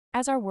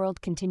As our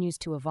world continues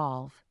to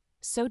evolve,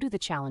 so do the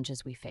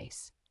challenges we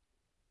face.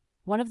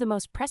 One of the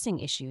most pressing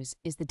issues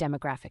is the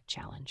demographic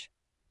challenge.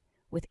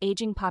 With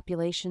aging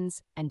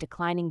populations and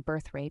declining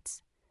birth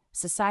rates,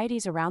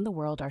 societies around the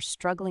world are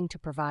struggling to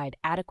provide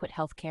adequate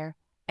healthcare,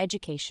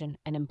 education,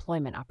 and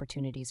employment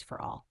opportunities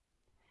for all.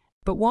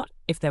 But what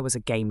if there was a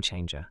game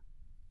changer?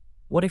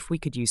 What if we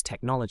could use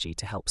technology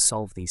to help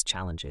solve these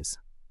challenges?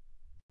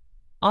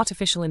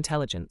 Artificial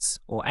intelligence,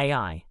 or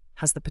AI,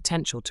 has the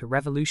potential to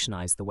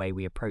revolutionize the way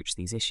we approach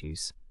these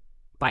issues.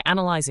 By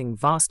analyzing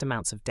vast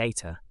amounts of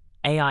data,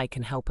 AI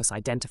can help us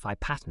identify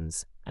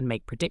patterns and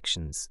make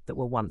predictions that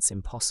were once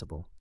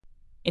impossible.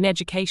 In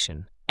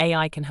education,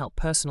 AI can help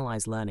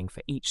personalize learning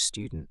for each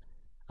student,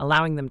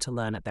 allowing them to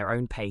learn at their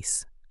own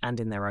pace and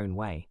in their own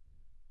way.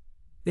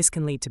 This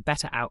can lead to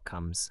better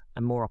outcomes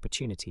and more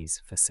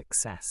opportunities for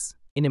success.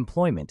 In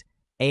employment,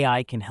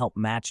 AI can help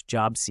match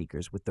job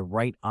seekers with the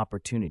right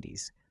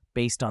opportunities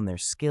based on their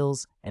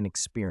skills and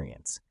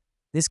experience.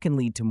 This can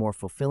lead to more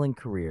fulfilling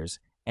careers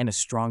and a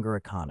stronger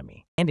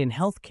economy. And in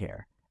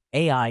healthcare,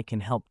 AI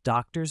can help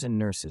doctors and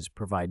nurses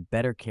provide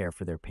better care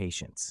for their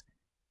patients.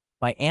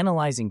 By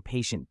analyzing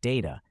patient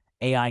data,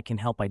 AI can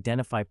help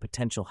identify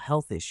potential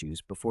health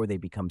issues before they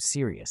become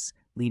serious,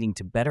 leading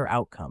to better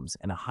outcomes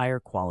and a higher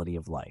quality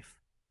of life.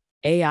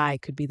 AI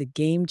could be the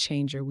game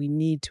changer we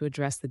need to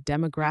address the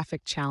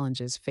demographic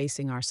challenges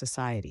facing our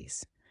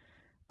societies.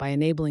 By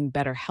enabling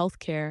better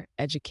healthcare,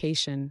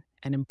 education,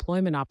 and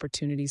employment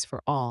opportunities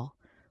for all,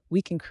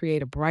 we can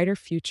create a brighter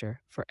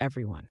future for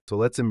everyone. So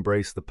let's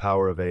embrace the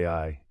power of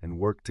AI and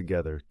work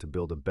together to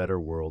build a better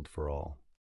world for all.